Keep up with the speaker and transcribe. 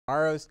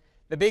Tomorrow's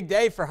the big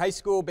day for high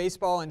school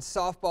baseball and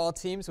softball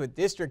teams, with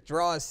district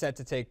draws set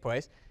to take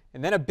place.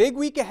 And then a big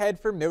week ahead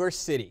for Miller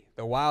City.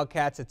 The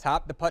Wildcats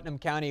atop the Putnam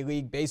County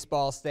League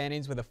baseball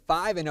standings with a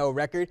 5-0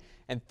 record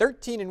and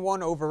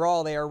 13-1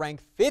 overall. They are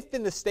ranked 5th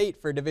in the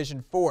state for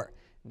Division IV.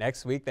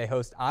 Next week, they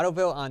host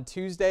Ottoville on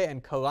Tuesday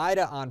and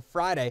Kalida on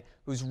Friday,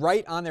 who's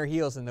right on their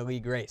heels in the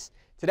league race.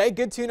 Today,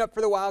 good tune-up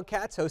for the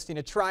Wildcats, hosting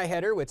a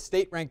tri-header with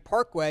state-ranked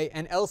Parkway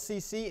and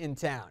LCC in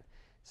town.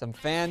 Some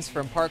fans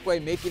from Parkway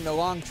making the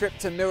long trip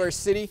to Miller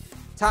City.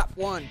 Top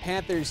one,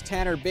 Panthers'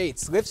 Tanner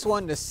Bates lifts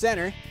one to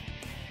center,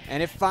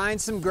 and it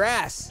finds some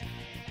grass.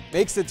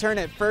 Makes the turn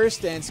at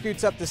first and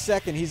scoots up to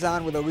second. He's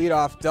on with a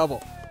leadoff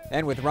double.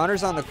 And with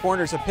runners on the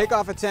corners, a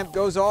pickoff attempt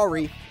goes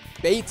Alry.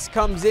 Bates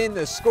comes in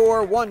to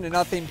score,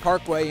 1-0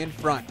 Parkway in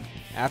front.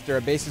 After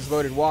a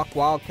bases-loaded walk,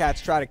 Wildcats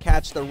try to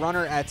catch the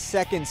runner at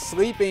second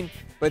sleeping,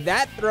 but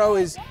that throw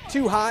is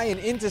too high and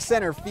into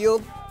center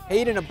field.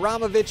 Hayden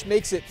Abramovich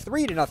makes it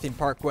 3-0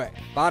 Parkway.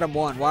 Bottom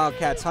one,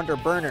 Wildcats' Hunter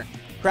Burner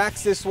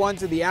cracks this one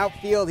to the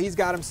outfield. He's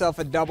got himself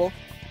a double.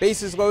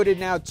 Bases loaded,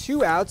 now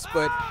 2 outs,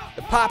 but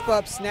the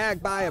pop-up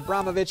snagged by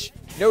Abramovich.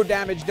 No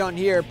damage done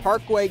here.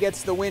 Parkway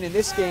gets the win in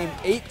this game,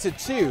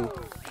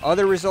 8-2.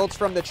 Other results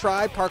from the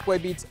Tri: Parkway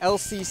beats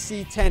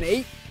LCC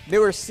 10-8.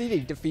 Miller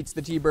City defeats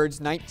the T-Birds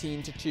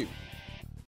 19-2.